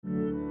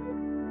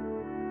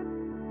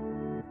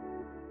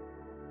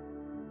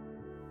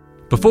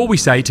Before we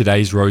say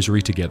today's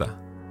rosary together,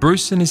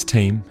 Bruce and his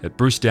team at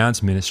Bruce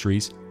Downs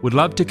Ministries would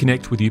love to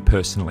connect with you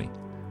personally.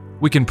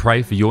 We can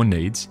pray for your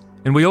needs,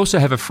 and we also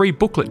have a free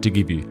booklet to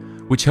give you,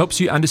 which helps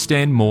you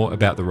understand more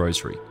about the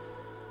rosary.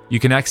 You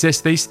can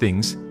access these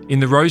things in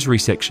the rosary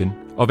section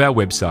of our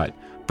website,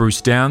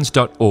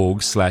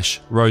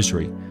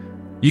 brucedowns.org/rosary.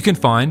 You can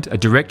find a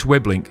direct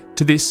web link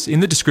to this in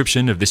the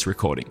description of this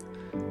recording.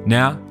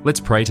 Now, let's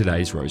pray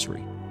today's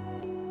rosary.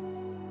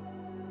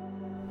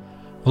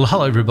 Well,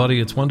 hello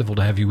everybody, it's wonderful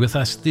to have you with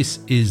us. This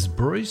is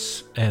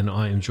Bruce, and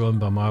I am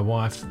joined by my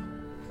wife,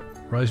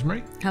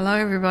 Rosemary. Hello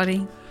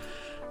everybody.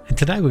 And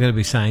today we're going to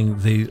be saying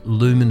the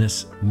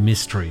Luminous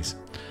Mysteries.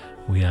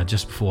 We are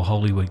just before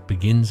Holy Week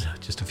begins,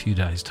 just a few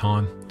days'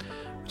 time,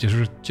 which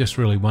is just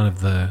really one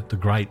of the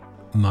great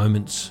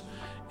moments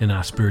in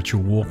our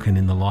spiritual walk and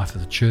in the life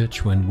of the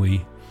church when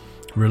we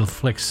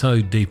reflect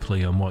so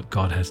deeply on what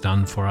God has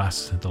done for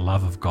us, the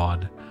love of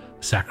God,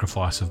 the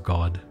sacrifice of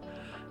God,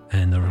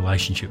 and the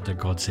relationship that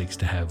God seeks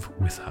to have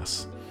with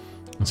us.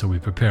 And so we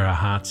prepare our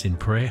hearts in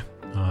prayer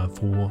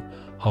for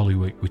Holy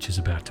Week, which is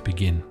about to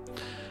begin.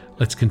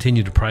 Let's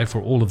continue to pray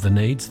for all of the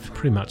needs,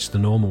 pretty much the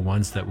normal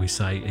ones that we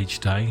say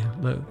each day.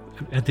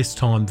 At this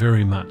time,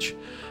 very much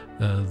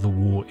the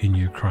war in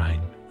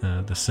Ukraine.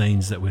 The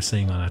scenes that we're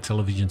seeing on our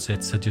television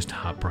sets are just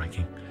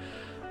heartbreaking.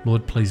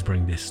 Lord, please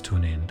bring this to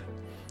an end.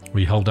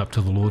 We hold up to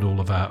the Lord all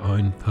of our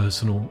own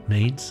personal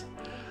needs.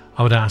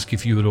 I would ask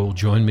if you would all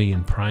join me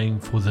in praying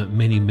for the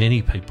many,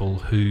 many people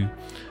who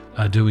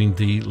are doing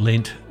the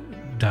Lent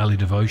daily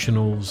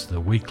devotionals,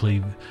 the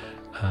weekly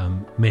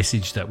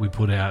message that we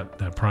put out,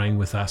 praying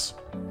with us.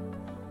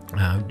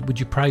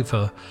 Would you pray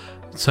for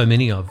so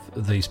many of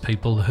these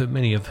people,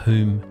 many of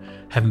whom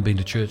haven't been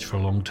to church for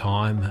a long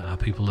time,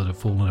 people that have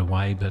fallen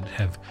away but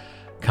have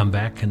come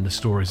back, and the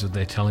stories that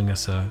they're telling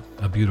us are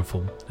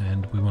beautiful,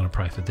 and we want to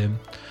pray for them.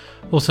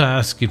 Also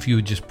ask if you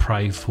would just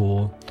pray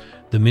for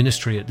the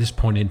ministry at this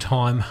point in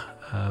time.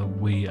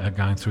 We are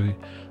going through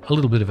a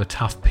little bit of a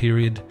tough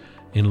period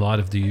in light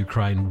of the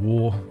Ukraine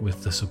war,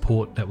 with the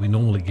support that we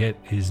normally get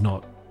is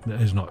not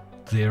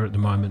there at the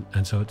moment,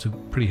 and so it's a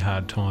pretty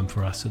hard time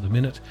for us at the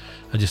minute.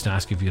 I just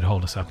ask if you'd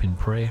hold us up in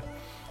prayer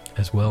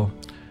as well,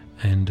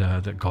 and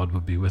that God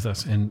would be with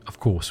us. And of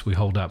course, we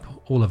hold up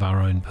all of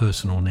our own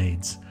personal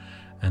needs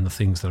and the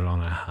things that are on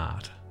our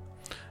heart.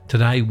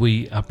 Today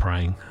we are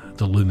praying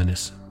the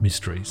Luminous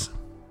Mysteries.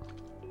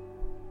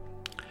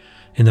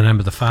 In the name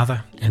of the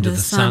Father, and of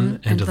the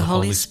Son, and of the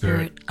Holy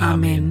Spirit.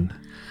 Amen.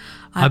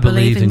 I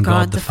believe in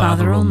God the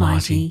Father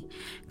Almighty,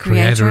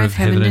 creator of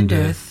heaven and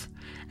earth,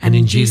 and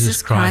in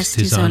Jesus Christ,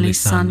 his only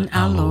Son,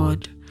 our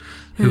Lord,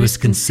 who was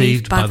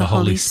conceived by the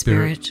Holy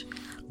Spirit,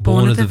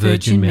 born of the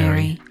Virgin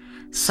Mary,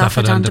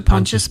 suffered under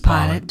Pontius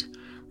Pilate,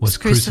 was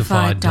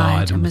crucified,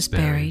 died, and was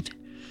buried.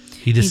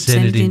 He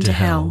descended into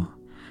hell.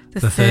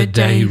 The third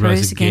day he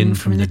rose again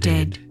from the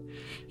dead.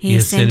 He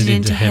ascended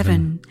into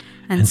heaven,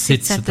 and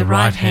sits at the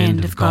right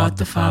hand of God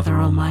the Father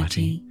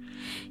Almighty.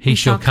 He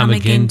shall come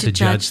again to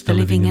judge the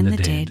living and the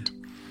dead.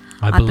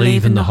 I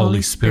believe in the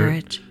Holy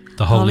Spirit,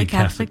 the Holy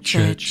Catholic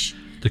Church,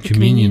 the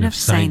communion of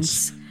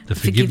saints, the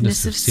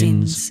forgiveness of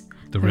sins,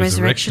 the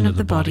resurrection of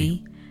the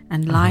body,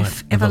 and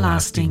life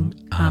everlasting.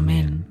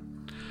 Amen.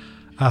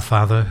 Our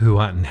Father, who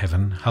art in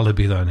heaven, hallowed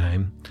be thy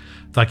name.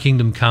 Thy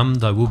kingdom come,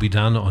 thy will be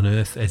done on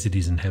earth as it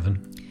is in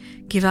heaven.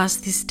 Give us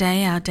this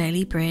day our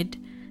daily bread,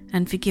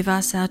 and forgive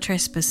us our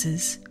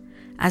trespasses,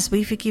 as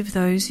we forgive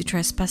those who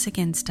trespass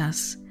against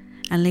us.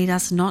 And lead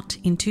us not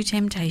into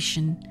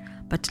temptation,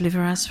 but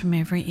deliver us from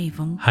every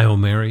evil. Hail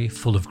Mary,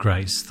 full of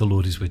grace, the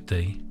Lord is with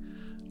thee.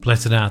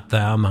 Blessed art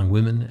thou among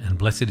women, and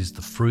blessed is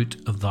the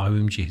fruit of thy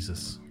womb,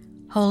 Jesus.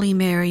 Holy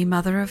Mary,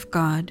 Mother of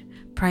God,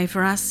 pray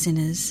for us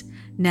sinners,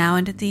 now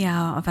and at the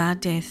hour of our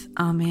death.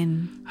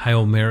 Amen.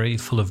 Hail Mary,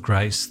 full of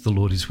grace, the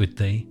Lord is with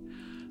thee.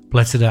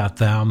 Blessed art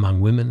thou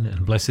among women,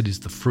 and blessed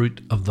is the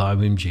fruit of thy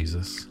womb,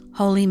 Jesus.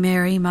 Holy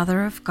Mary,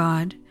 Mother of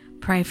God,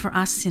 pray for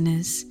us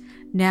sinners,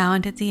 now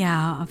and at the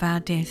hour of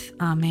our death.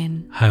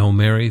 Amen. Hail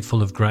Mary,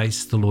 full of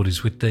grace, the Lord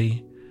is with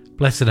thee.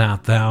 Blessed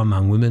art thou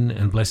among women,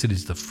 and blessed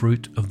is the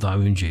fruit of thy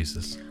womb,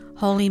 Jesus.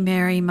 Holy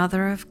Mary,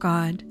 Mother of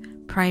God,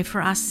 pray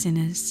for us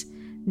sinners,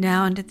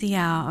 now and at the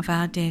hour of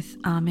our death.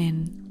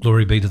 Amen.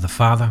 Glory be to the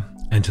Father,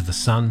 and to the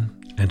Son,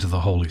 and to the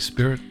Holy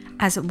Spirit.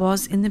 As it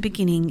was in the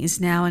beginning, is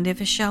now, and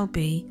ever shall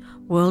be,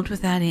 world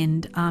without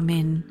end.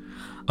 Amen.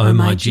 O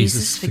my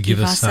Jesus, forgive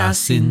us our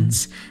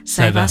sins,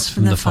 save us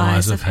from the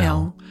fires of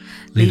hell.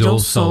 Lead all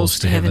souls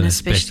to heaven,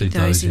 especially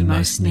those in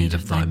most need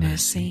of thy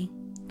mercy.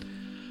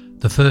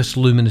 The first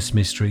luminous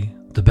mystery,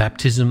 the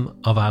baptism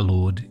of our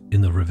Lord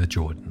in the river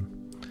Jordan.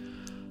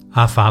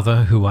 Our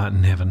Father, who art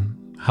in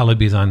heaven, hallowed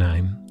be thy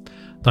name.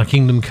 Thy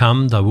kingdom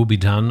come, thy will be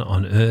done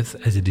on earth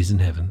as it is in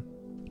heaven.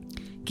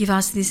 Give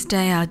us this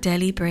day our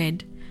daily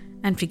bread,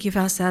 and forgive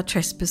us our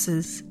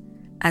trespasses,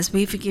 as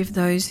we forgive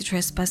those who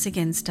trespass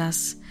against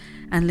us.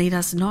 And lead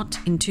us not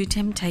into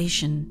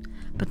temptation,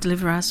 but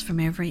deliver us from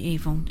every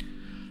evil.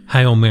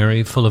 Hail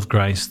Mary, full of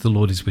grace, the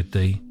Lord is with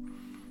thee.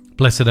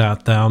 Blessed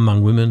art thou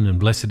among women, and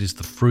blessed is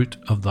the fruit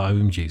of thy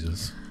womb,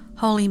 Jesus.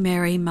 Holy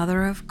Mary,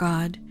 Mother of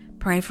God,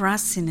 pray for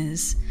us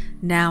sinners,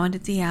 now and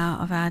at the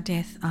hour of our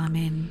death.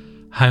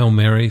 Amen. Hail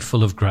Mary,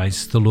 full of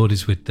grace, the Lord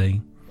is with thee.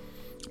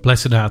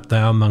 Blessed art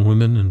thou among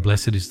women, and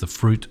blessed is the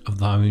fruit of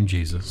thy womb,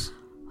 Jesus.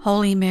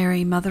 Holy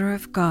Mary, Mother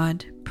of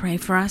God, pray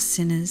for us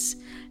sinners,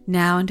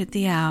 now and at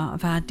the hour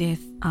of our death.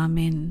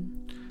 Amen.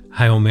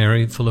 Hail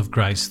Mary, full of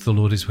grace, the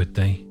Lord is with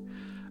thee.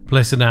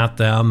 Blessed art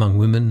thou among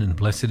women, and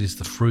blessed is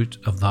the fruit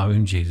of thy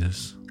womb,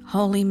 Jesus.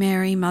 Holy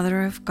Mary,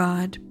 Mother of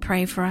God,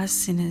 pray for us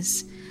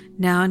sinners,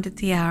 now and at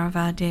the hour of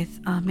our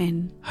death.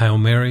 Amen. Hail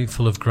Mary,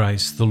 full of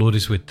grace, the Lord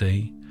is with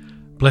thee.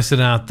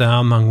 Blessed art thou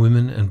among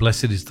women, and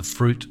blessed is the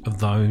fruit of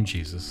thy womb,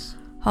 Jesus.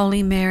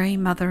 Holy Mary,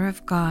 Mother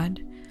of God,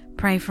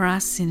 pray for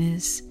us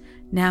sinners,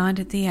 now and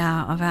at the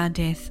hour of our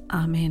death.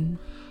 Amen.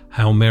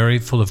 Hail Mary,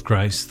 full of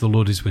grace, the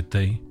Lord is with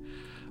thee.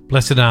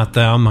 Blessed art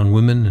thou among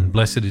women, and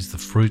blessed is the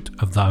fruit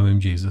of thy womb,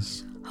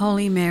 Jesus.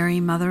 Holy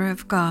Mary, Mother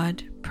of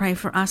God, pray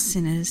for us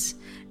sinners,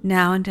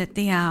 now and at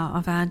the hour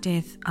of our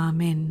death.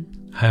 Amen.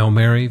 Hail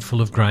Mary,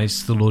 full of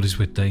grace, the Lord is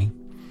with thee.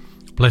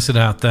 Blessed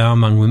art thou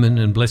among women,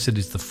 and blessed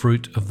is the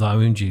fruit of thy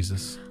womb,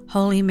 Jesus.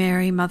 Holy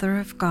Mary, Mother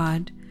of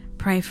God,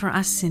 pray for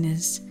us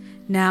sinners,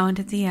 now and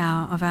at the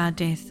hour of our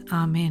death.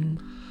 Amen.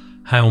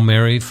 Hail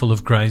Mary, full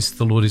of grace,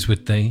 the Lord is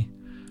with thee.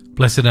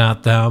 Blessed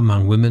art thou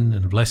among women,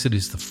 and blessed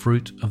is the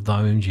fruit of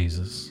thy womb,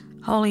 Jesus.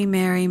 Holy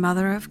Mary,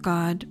 Mother of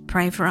God,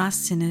 pray for us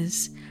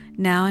sinners,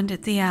 now and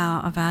at the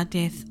hour of our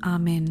death.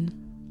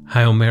 Amen.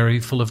 Hail Mary,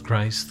 full of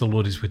grace, the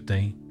Lord is with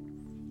thee.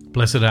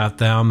 Blessed art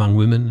thou among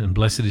women, and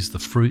blessed is the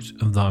fruit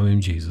of thy womb,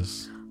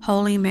 Jesus.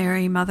 Holy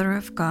Mary, Mother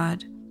of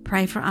God,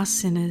 pray for us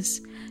sinners,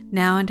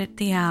 now and at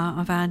the hour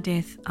of our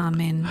death.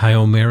 Amen.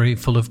 Hail Mary,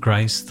 full of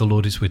grace, the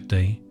Lord is with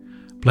thee.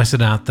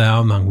 Blessed art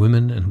thou among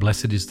women, and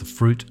blessed is the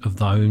fruit of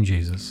thy womb,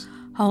 Jesus.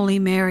 Holy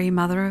Mary,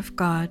 Mother of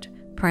God,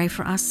 pray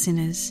for us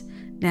sinners,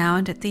 now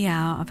and at the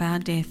hour of our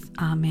death.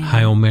 Amen.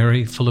 Hail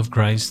Mary, full of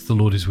grace, the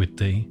Lord is with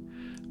thee.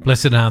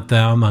 Blessed art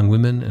thou among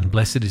women, and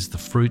blessed is the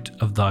fruit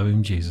of thy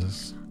womb,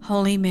 Jesus.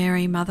 Holy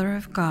Mary, Mother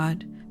of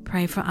God,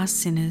 pray for us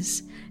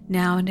sinners,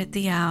 now and at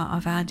the hour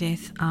of our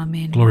death.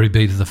 Amen. Glory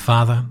be to the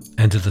Father,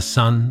 and to the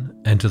Son,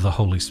 and to the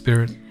Holy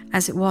Spirit.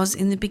 As it was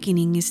in the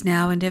beginning, is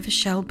now, and ever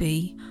shall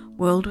be,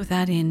 world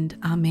without end.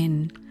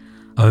 Amen.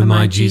 O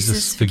my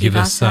Jesus, forgive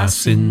us our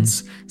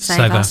sins,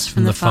 save us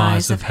from the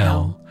fires of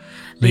hell.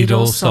 Lead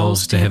all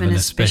souls to heaven,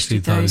 especially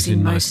those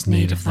in most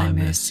need of thy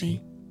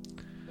mercy.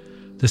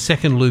 The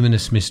second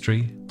luminous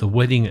mystery, the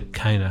wedding at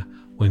Cana,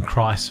 when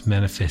Christ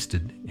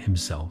manifested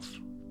himself.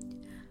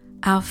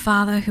 Our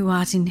Father who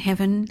art in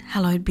heaven,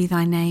 hallowed be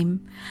thy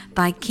name.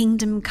 Thy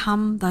kingdom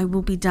come, thy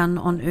will be done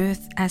on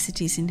earth as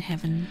it is in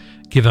heaven.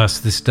 Give us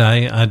this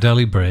day our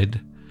daily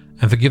bread,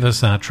 and forgive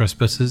us our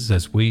trespasses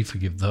as we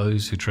forgive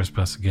those who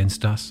trespass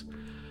against us.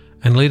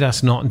 And lead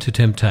us not into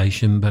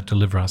temptation, but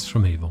deliver us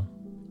from evil.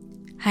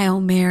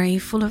 Hail Mary,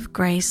 full of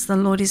grace, the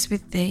Lord is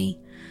with thee.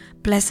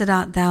 Blessed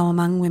art thou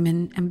among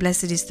women, and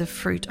blessed is the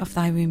fruit of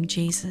thy womb,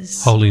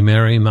 Jesus. Holy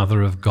Mary,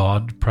 Mother of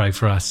God, pray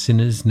for us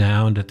sinners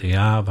now and at the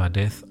hour of our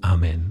death.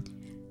 Amen.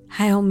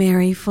 Hail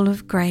Mary, full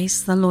of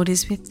grace, the Lord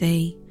is with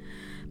thee.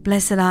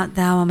 Blessed art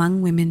thou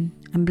among women,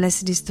 and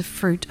blessed is the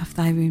fruit of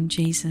thy womb,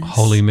 Jesus.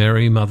 Holy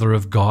Mary, Mother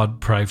of God,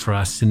 pray for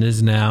us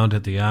sinners now and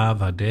at the hour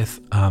of our death.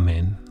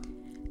 Amen.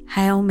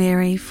 Hail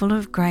Mary, full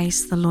of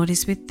grace, the Lord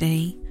is with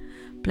thee.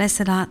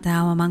 Blessed art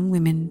thou among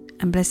women,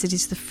 and blessed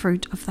is the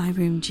fruit of thy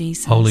womb,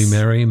 Jesus. Holy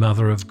Mary,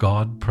 Mother of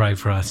God, pray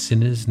for us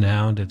sinners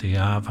now and at the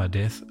hour of our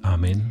death.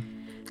 Amen.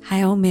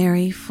 Hail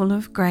Mary, full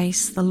of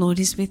grace, the Lord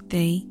is with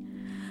thee.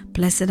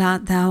 Blessed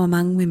art thou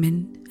among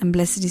women, and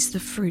blessed is the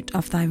fruit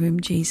of thy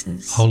womb,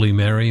 Jesus. Holy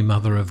Mary,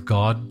 Mother of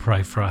God,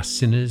 pray for us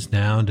sinners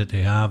now and at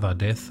the hour of our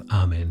death.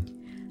 Amen.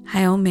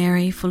 Hail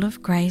Mary, full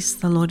of grace,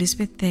 the Lord is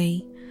with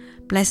thee.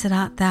 Blessed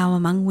art thou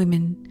among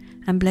women,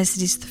 and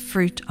blessed is the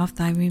fruit of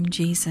thy womb,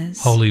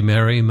 Jesus. Holy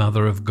Mary,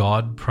 Mother of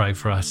God, pray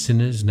for us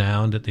sinners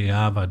now and at the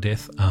hour of our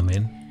death.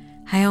 Amen.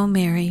 Hail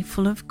Mary,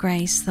 full of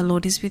grace, the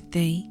Lord is with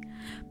thee.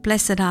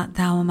 Blessed art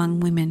thou among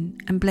women,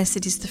 and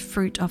blessed is the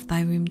fruit of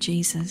thy womb,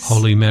 Jesus.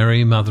 Holy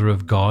Mary, Mother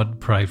of God,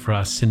 pray for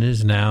us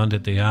sinners now and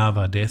at the hour of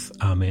our death.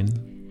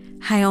 Amen.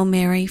 Hail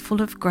Mary,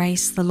 full of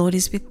grace, the Lord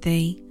is with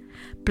thee.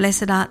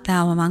 Blessed art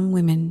thou among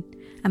women,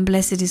 and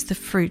blessed is the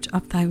fruit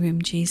of thy womb,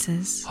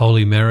 Jesus.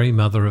 Holy Mary,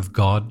 Mother of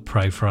God,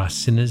 pray for us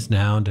sinners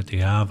now and at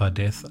the hour of our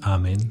death.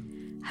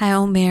 Amen.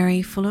 Hail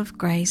Mary, full of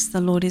grace, the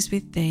Lord is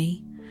with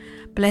thee.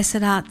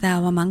 Blessed art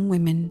thou among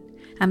women,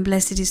 and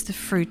blessed is the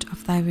fruit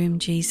of thy womb,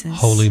 Jesus.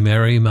 Holy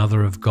Mary,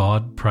 Mother of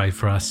God, pray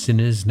for us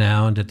sinners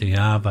now and at the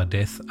hour of our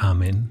death.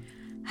 Amen.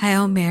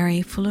 Hail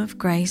Mary, full of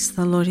grace,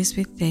 the Lord is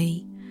with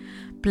thee.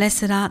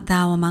 Blessed art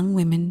thou among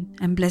women,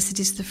 and blessed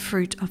is the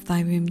fruit of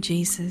thy womb,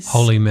 Jesus.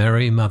 Holy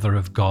Mary, Mother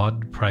of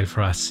God, pray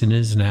for us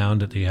sinners now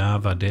and at the hour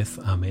of our death.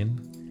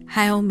 Amen.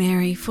 Hail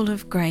Mary, full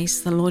of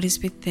grace, the Lord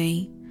is with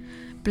thee.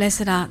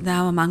 Blessed art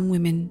thou among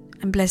women,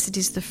 and blessed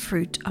is the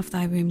fruit of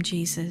thy womb,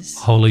 Jesus.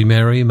 Holy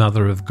Mary,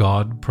 Mother of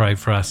God, pray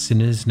for us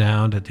sinners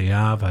now and at the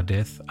hour of our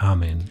death.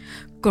 Amen.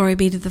 Glory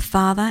be to the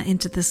Father, and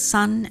to the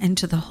Son, and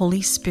to the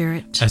Holy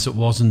Spirit. As it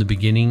was in the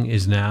beginning,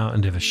 is now,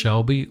 and ever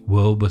shall be,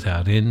 world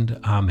without end.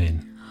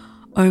 Amen.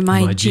 O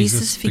my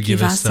Jesus,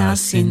 forgive us our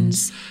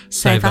sins,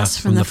 save us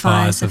from the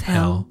fires of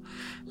hell.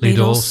 Lead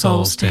all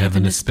souls to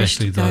heaven,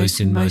 especially those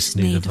in most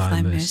need of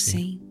thy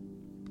mercy.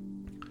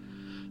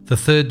 The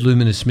third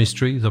luminous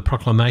mystery, the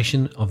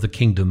proclamation of the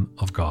kingdom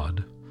of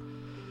God.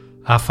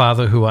 Our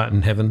Father, who art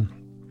in heaven,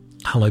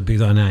 hallowed be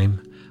thy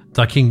name.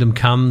 Thy kingdom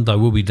come, thy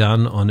will be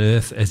done on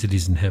earth as it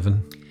is in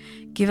heaven.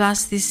 Give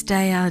us this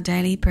day our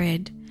daily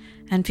bread,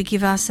 and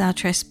forgive us our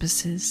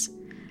trespasses,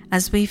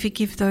 as we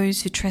forgive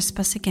those who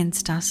trespass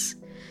against us.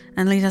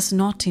 And lead us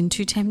not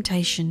into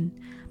temptation,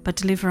 but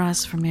deliver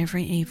us from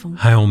every evil.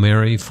 Hail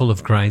Mary, full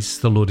of grace,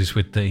 the Lord is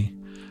with thee.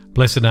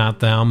 Blessed art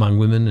thou among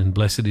women, and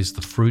blessed is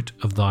the fruit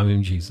of thy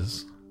womb,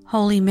 Jesus.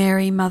 Holy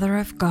Mary, Mother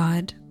of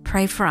God,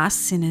 pray for us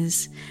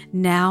sinners,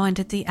 now and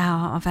at the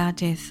hour of our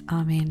death.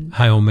 Amen.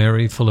 Hail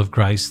Mary, full of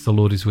grace, the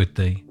Lord is with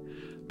thee.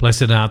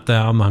 Blessed art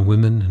thou among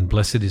women, and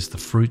blessed is the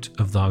fruit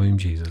of thy womb,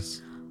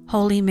 Jesus.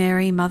 Holy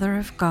Mary, Mother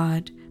of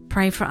God,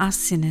 pray for us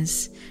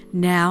sinners,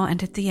 now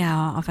and at the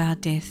hour of our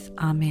death.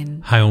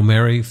 Amen. Hail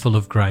Mary, full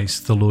of grace,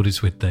 the Lord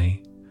is with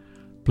thee.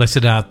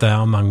 Blessed art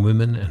thou among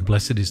women, and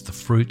blessed is the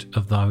fruit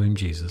of thy womb,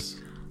 Jesus.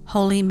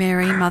 Holy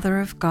Mary, Mother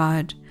of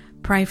God,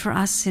 pray for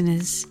us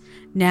sinners,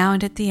 now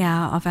and at the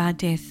hour of our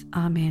death.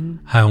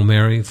 Amen. Hail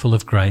Mary, full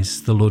of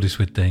grace, the Lord is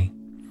with thee.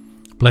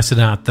 Blessed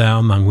art thou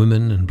among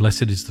women, and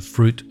blessed is the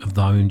fruit of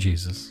thy womb,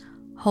 Jesus.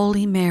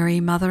 Holy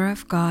Mary, Mother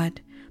of God,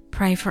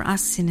 pray for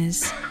us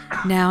sinners,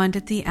 now and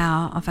at the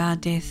hour of our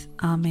death.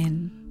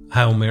 Amen.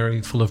 Hail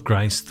Mary, full of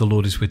grace, the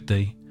Lord is with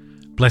thee.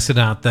 Blessed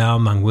art thou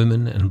among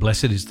women, and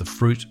blessed is the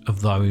fruit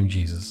of thy womb,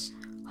 Jesus.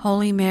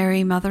 Holy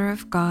Mary, Mother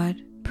of God,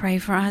 pray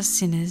for us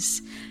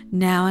sinners,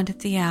 now and at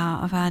the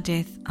hour of our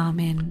death.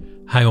 Amen.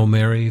 Hail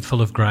Mary,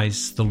 full of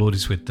grace, the Lord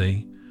is with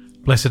thee.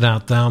 Blessed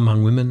art thou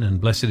among women,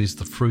 and blessed is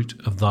the fruit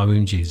of thy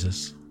womb,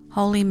 Jesus.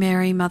 Holy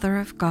Mary, Mother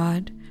of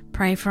God,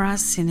 pray for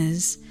us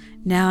sinners,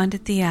 now and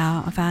at the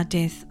hour of our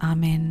death.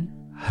 Amen.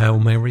 Hail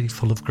Mary,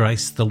 full of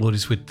grace, the Lord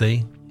is with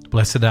thee.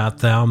 Blessed art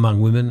thou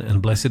among women,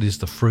 and blessed is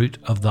the fruit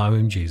of thy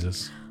womb,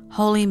 Jesus.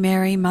 Holy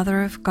Mary,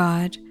 Mother of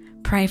God,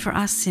 pray for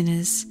us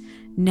sinners,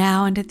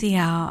 now and at the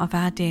hour of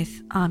our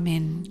death.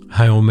 Amen.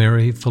 Hail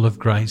Mary, full of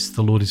grace,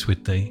 the Lord is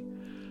with thee.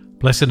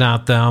 Blessed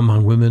art thou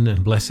among women,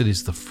 and blessed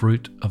is the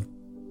fruit of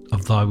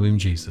thy womb,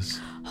 Jesus.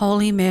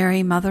 Holy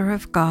Mary, Mother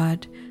of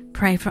God,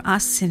 pray for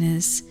us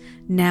sinners,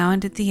 now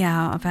and at the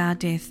hour of our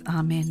death.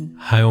 Amen.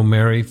 Hail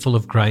Mary, full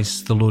of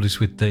grace, the Lord is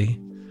with thee.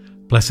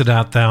 Blessed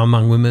art thou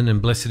among women,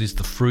 and blessed is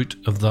the fruit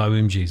of thy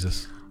womb,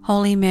 Jesus.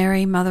 Holy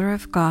Mary, Mother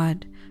of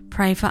God,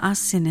 pray for us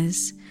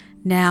sinners,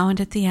 now and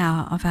at the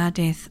hour of our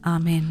death.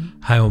 Amen.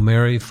 Hail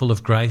Mary, full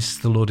of grace,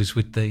 the Lord is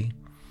with thee.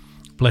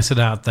 Blessed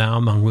art thou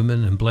among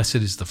women, and blessed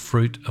is the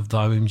fruit of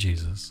thy womb,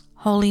 Jesus.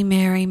 Holy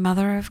Mary,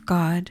 Mother of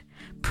God,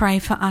 pray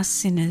for us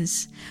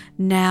sinners,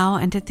 now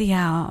and at the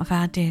hour of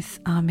our death.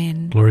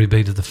 Amen. Glory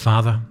be to the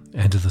Father,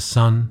 and to the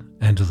Son,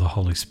 and to the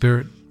Holy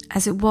Spirit.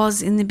 As it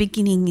was in the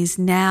beginning, is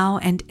now,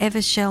 and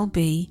ever shall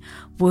be,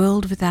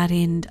 world without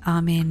end.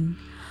 Amen.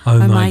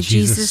 O my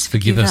Jesus,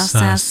 forgive us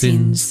our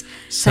sins,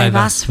 save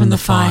us from the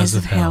fires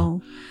of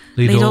hell.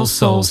 Lead all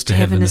souls to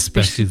heaven,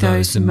 especially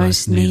those in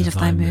most need of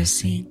thy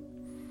mercy.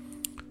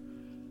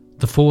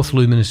 The fourth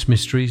luminous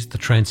mystery is the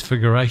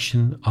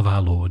transfiguration of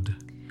our Lord.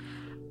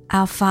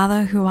 Our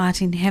Father, who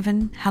art in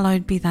heaven,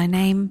 hallowed be thy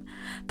name.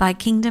 Thy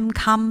kingdom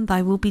come,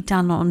 thy will be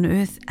done on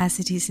earth as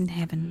it is in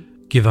heaven.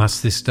 Give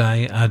us this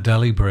day our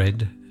daily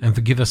bread, and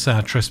forgive us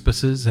our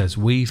trespasses as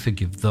we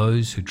forgive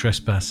those who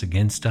trespass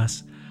against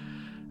us.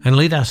 And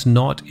lead us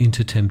not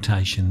into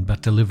temptation,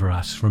 but deliver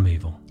us from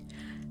evil.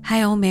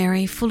 Hail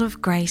Mary, full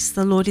of grace,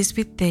 the Lord is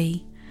with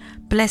thee.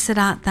 Blessed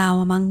art thou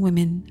among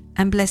women,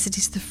 and blessed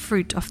is the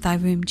fruit of thy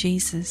womb,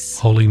 Jesus.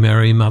 Holy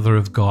Mary, Mother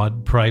of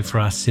God, pray for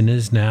us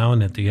sinners now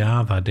and at the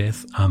hour of our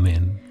death.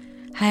 Amen.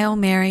 Hail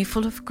Mary,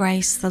 full of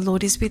grace, the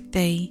Lord is with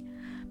thee.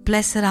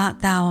 Blessed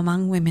art thou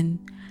among women,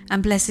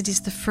 and blessed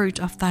is the fruit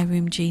of thy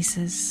womb,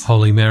 Jesus.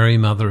 Holy Mary,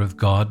 Mother of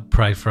God,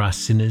 pray for us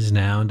sinners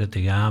now and at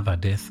the hour of our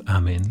death.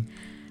 Amen.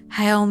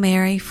 Hail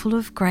Mary, full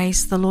of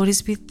grace, the Lord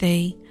is with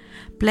thee.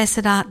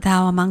 Blessed art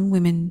thou among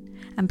women,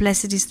 and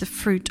blessed is the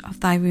fruit of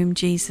thy womb,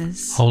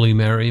 Jesus. Holy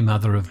Mary,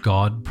 Mother of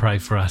God, pray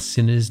for us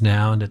sinners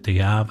now and at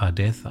the hour of our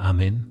death.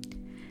 Amen.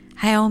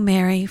 Hail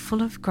Mary,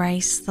 full of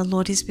grace, the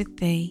Lord is with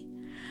thee.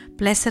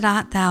 Blessed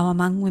art thou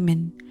among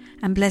women,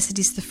 and blessed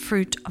is the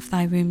fruit of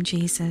thy womb,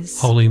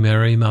 Jesus. Holy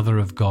Mary, Mother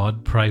of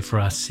God, pray for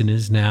us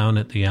sinners now and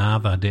at the hour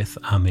of our death.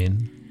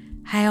 Amen.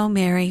 Hail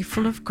Mary,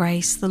 full of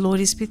grace, the Lord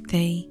is with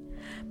thee.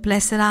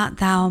 Blessed art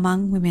thou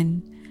among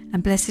women,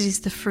 and blessed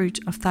is the fruit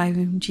of thy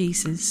womb,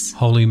 Jesus.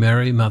 Holy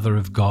Mary, Mother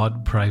of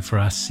God, pray for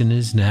us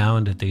sinners now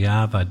and at the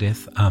hour of our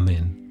death.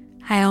 Amen.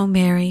 Hail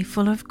Mary,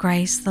 full of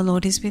grace, the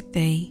Lord is with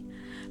thee.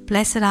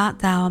 Blessed art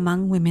thou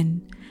among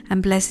women,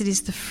 and blessed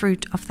is the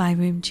fruit of thy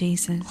womb,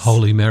 Jesus.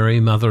 Holy Mary,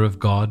 Mother of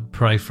God,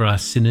 pray for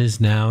us sinners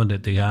now and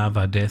at the hour of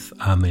our death.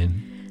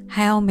 Amen.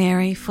 Hail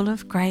Mary, full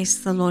of grace,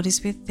 the Lord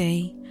is with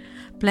thee.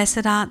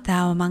 Blessed art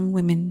thou among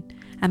women,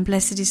 and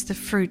blessed is the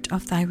fruit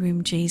of thy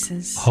womb,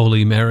 Jesus.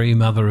 Holy Mary,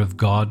 Mother of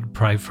God,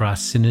 pray for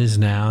us sinners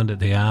now and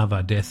at the hour of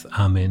our death.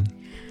 Amen.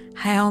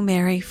 Hail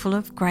Mary, full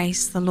of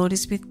grace, the Lord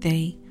is with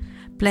thee.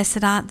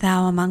 Blessed art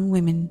thou among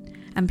women,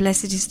 and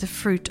blessed is the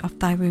fruit of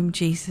thy womb,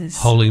 Jesus.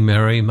 Holy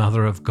Mary,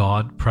 Mother of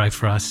God, pray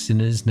for us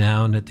sinners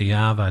now and at the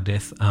hour of our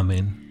death.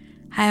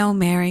 Amen. Hail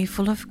Mary,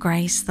 full of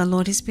grace, the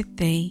Lord is with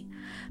thee.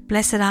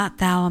 Blessed art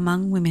thou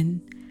among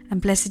women,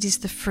 and blessed is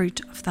the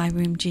fruit of thy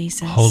womb,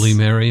 Jesus. Holy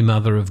Mary,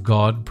 Mother of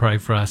God, pray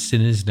for us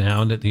sinners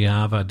now and at the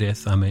hour of our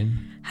death.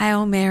 Amen.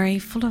 Hail Mary,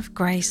 full of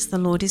grace, the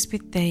Lord is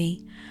with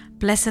thee.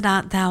 Blessed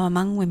art thou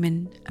among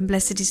women, and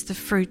blessed is the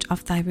fruit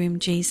of thy womb,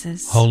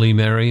 Jesus. Holy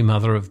Mary,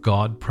 Mother of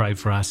God, pray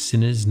for us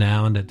sinners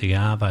now and at the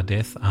hour of our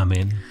death.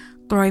 Amen.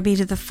 Glory be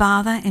to the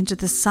Father, and to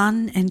the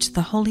Son, and to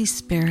the Holy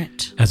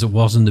Spirit. As it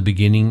was in the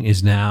beginning,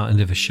 is now, and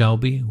ever shall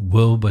be,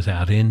 world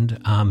without end.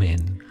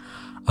 Amen.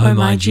 O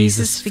my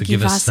Jesus,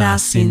 forgive us our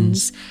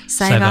sins,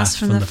 save us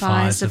from the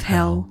fires of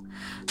hell.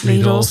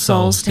 Lead all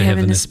souls to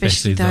heaven,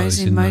 especially those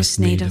in most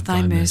need of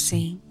thy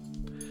mercy.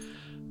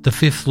 The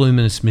fifth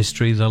luminous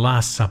mystery, the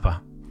Last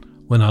Supper,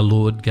 when our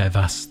Lord gave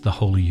us the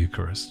Holy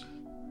Eucharist.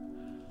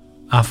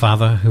 Our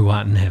Father, who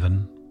art in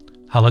heaven,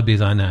 hallowed be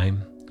thy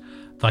name.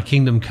 Thy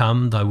kingdom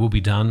come, thy will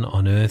be done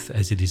on earth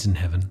as it is in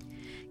heaven.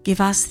 Give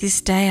us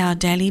this day our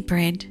daily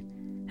bread,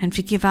 and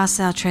forgive us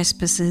our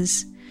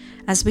trespasses,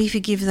 as we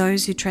forgive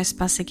those who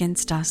trespass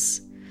against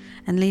us.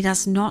 And lead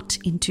us not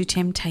into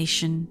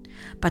temptation,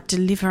 but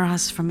deliver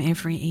us from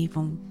every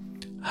evil.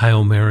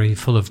 Hail Mary,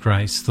 full of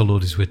grace, the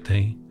Lord is with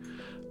thee.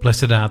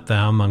 Blessed art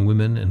thou among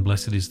women, and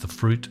blessed is the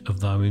fruit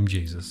of thy womb,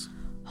 Jesus.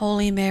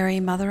 Holy Mary,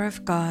 Mother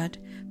of God,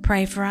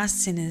 pray for us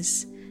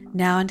sinners,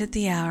 now and at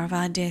the hour of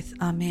our death.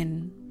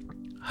 Amen.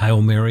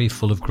 Hail Mary,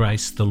 full of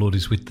grace, the Lord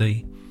is with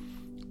thee.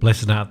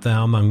 Blessed art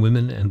thou among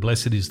women, and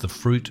blessed is the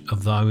fruit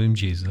of thy womb,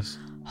 Jesus.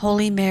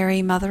 Holy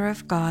Mary, Mother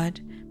of God,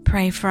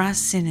 pray for us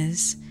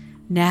sinners,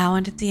 now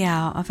and at the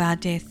hour of our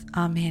death.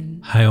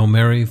 Amen. Hail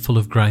Mary, full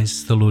of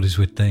grace, the Lord is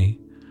with thee.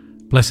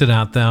 Blessed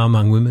art thou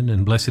among women,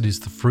 and blessed is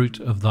the fruit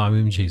of thy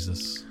womb,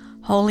 Jesus.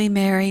 Holy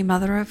Mary,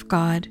 Mother of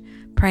God,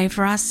 pray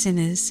for us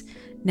sinners,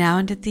 now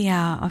and at the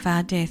hour of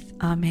our death.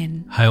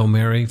 Amen. Hail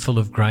Mary, full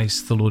of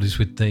grace, the Lord is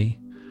with thee.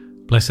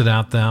 Blessed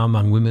art thou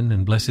among women,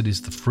 and blessed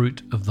is the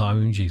fruit of thy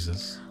womb,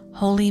 Jesus.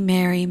 Holy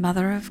Mary,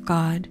 Mother of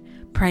God,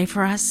 pray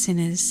for us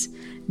sinners,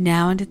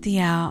 now and at the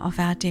hour of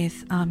our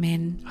death.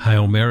 Amen.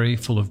 Hail Mary,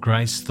 full of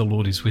grace, the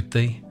Lord is with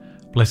thee.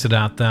 Blessed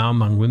art thou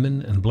among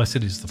women, and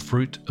blessed is the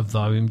fruit of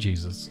thy womb,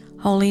 Jesus.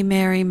 Holy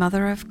Mary,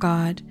 Mother of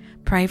God,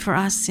 pray for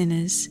us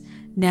sinners,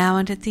 now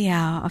and at the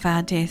hour of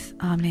our death.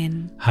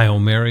 Amen. Hail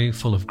Mary,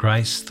 full of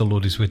grace, the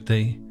Lord is with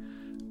thee.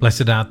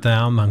 Blessed art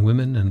thou among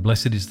women, and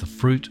blessed is the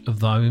fruit of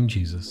thy womb,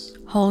 Jesus.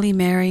 Holy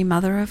Mary,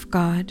 Mother of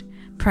God,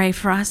 pray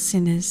for us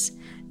sinners,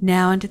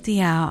 now and at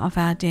the hour of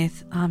our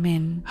death.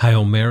 Amen.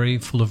 Hail Mary,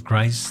 full of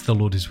grace, the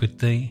Lord is with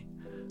thee.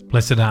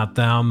 Blessed art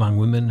thou among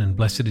women, and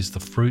blessed is the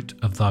fruit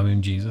of thy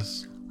womb,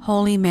 Jesus.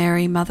 Holy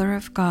Mary, Mother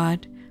of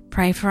God,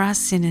 pray for us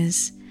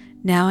sinners,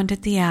 now and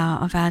at the hour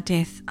of our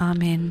death.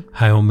 Amen.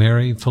 Hail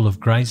Mary, full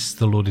of grace,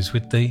 the Lord is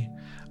with thee.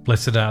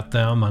 Blessed art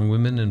thou among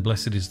women, and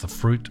blessed is the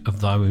fruit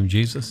of thy womb,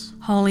 Jesus.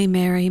 Holy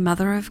Mary,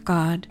 Mother of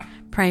God,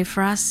 pray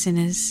for us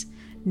sinners,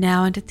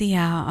 now and at the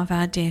hour of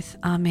our death.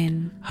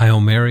 Amen.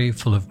 Hail Mary,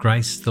 full of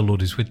grace, the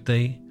Lord is with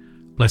thee.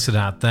 Blessed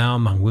art thou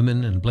among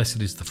women, and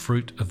blessed is the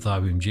fruit of thy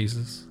womb,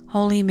 Jesus.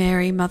 Holy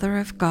Mary, Mother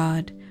of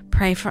God,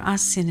 pray for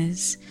us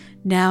sinners,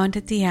 now and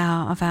at the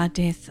hour of our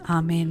death.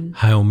 Amen.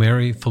 Hail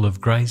Mary, full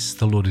of grace,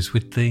 the Lord is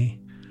with thee.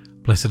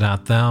 Blessed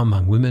art thou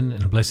among women,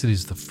 and blessed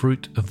is the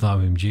fruit of thy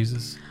womb,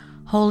 Jesus.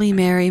 Holy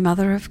Mary,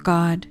 Mother of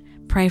God,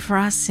 pray for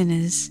us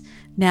sinners,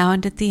 now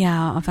and at the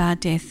hour of our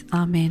death.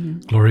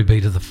 Amen. Glory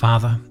be to the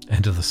Father,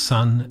 and to the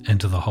Son,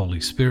 and to the Holy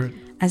Spirit.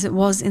 As it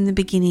was in the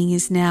beginning,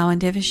 is now,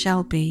 and ever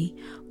shall be,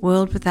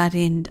 world without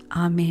end.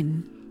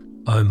 Amen.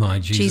 O my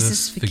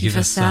Jesus, forgive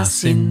us our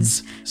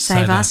sins,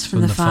 save us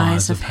from the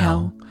fires of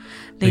hell.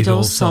 Lead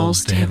all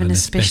souls to heaven,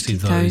 especially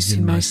those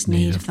in most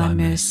need of thy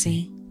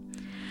mercy.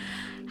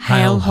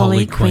 Hail,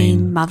 Holy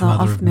Queen, Mother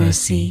of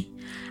Mercy,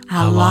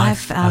 our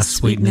life, our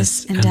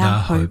sweetness, and our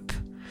hope.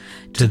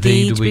 To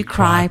thee do we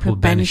cry, poor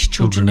banished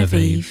children of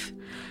Eve.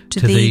 To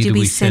thee do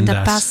we send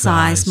up our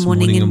sighs,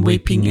 mourning and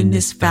weeping in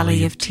this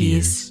valley of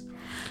tears.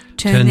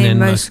 Turn then,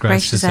 most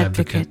gracious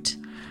Advocate,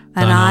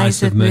 thine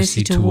eyes of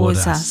mercy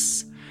towards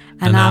us,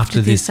 and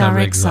after this our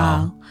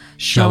exile,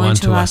 show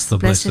unto us the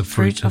blessed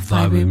fruit of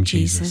thy womb,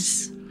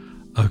 Jesus.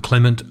 O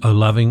clement, O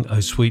loving, O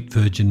sweet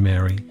Virgin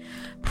Mary,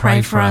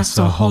 pray for us,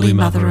 O Holy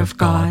Mother of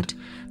God,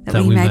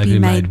 that we may be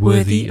made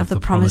worthy of the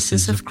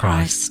promises of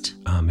Christ.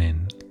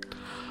 Amen.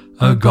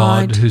 O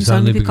God, whose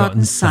only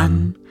begotten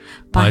Son,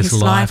 by his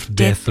life,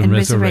 death, and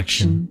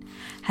resurrection,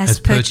 has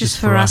purchased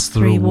for us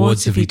the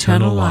rewards of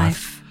eternal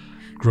life,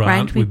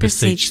 grant, we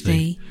beseech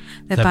thee,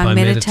 that by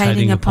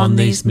meditating upon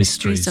these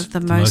mysteries of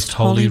the most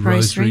holy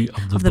rosary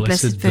of the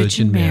Blessed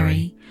Virgin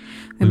Mary,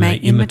 we may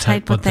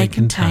imitate what they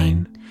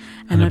contain,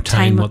 and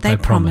obtain what they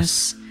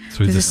promise,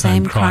 through the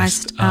same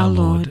Christ our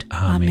Lord.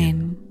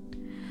 Amen.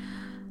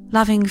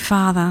 Loving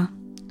Father,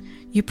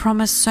 you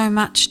promise so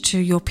much to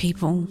your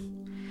people.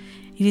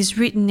 It is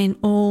written in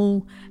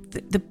all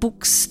the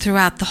books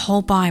throughout the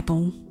whole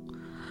Bible.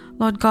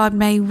 Lord God,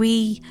 may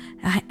we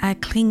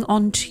cling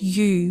on to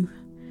you.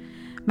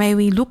 May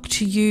we look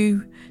to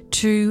you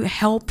to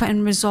help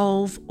and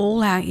resolve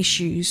all our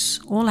issues,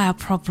 all our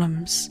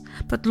problems.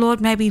 But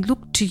Lord, may we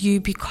look to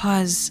you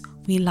because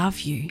we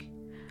love you,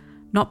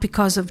 not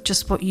because of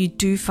just what you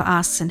do for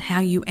us and how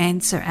you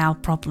answer our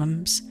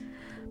problems,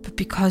 but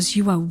because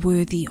you are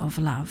worthy of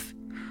love.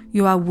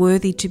 You are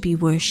worthy to be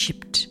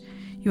worshipped.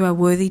 You are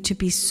worthy to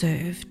be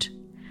served.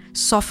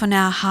 Soften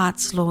our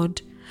hearts,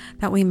 Lord,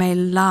 that we may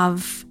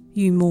love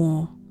you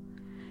more.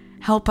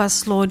 Help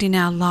us, Lord, in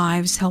our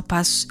lives. Help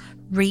us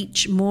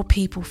reach more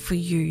people for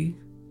you.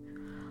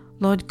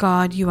 Lord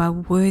God, you are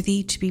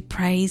worthy to be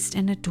praised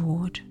and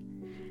adored.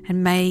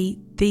 And may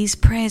these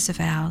prayers of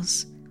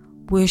ours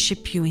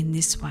worship you in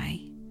this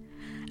way.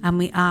 And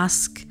we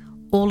ask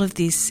all of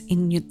this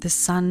in the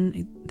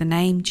Son, the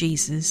name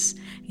Jesus,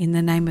 in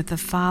the name of the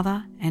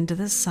Father, and of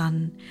the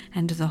Son,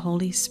 and of the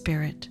Holy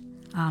Spirit.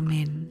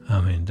 Amen.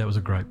 Amen. That was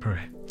a great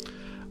prayer.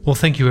 Well,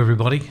 thank you,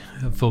 everybody,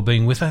 for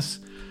being with us.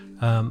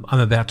 I'm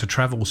about to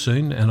travel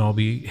soon, and I'll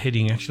be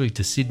heading actually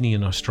to Sydney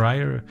in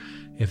Australia.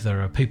 If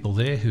there are people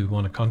there who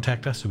want to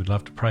contact us, who would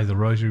love to pray the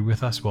rosary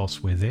with us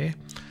whilst we're there,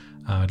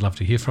 I'd love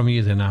to hear from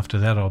you. Then after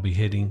that,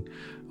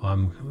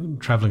 I'm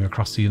travelling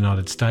across the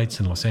United States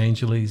in Los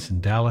Angeles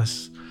and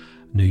Dallas,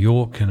 New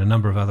York, and a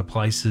number of other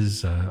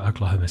places,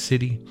 Oklahoma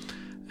City.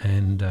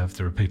 And if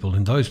there are people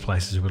in those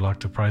places who would like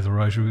to pray the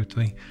rosary with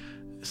me,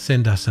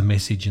 send us a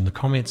message in the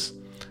comments,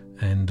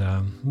 and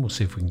we'll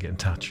see if we can get in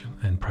touch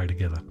and pray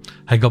together.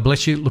 Hey, God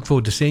bless you. Look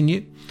forward to seeing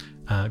you.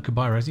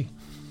 Goodbye, Rosie.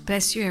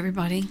 Bless you,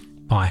 everybody.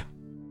 Bye.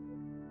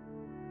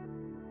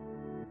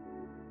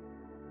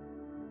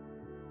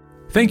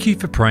 Thank you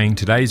for praying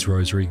today's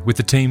rosary with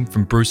the team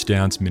from Bruce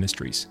Downs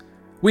Ministries.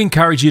 We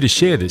encourage you to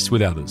share this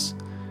with others.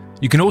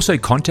 You can also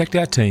contact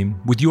our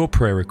team with your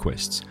prayer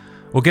requests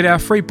or get our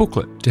free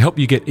booklet to help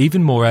you get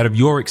even more out of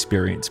your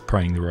experience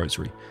praying the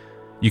rosary.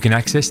 You can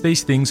access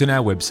these things on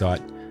our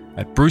website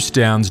at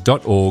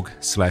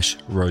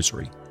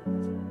brucedowns.org/rosary.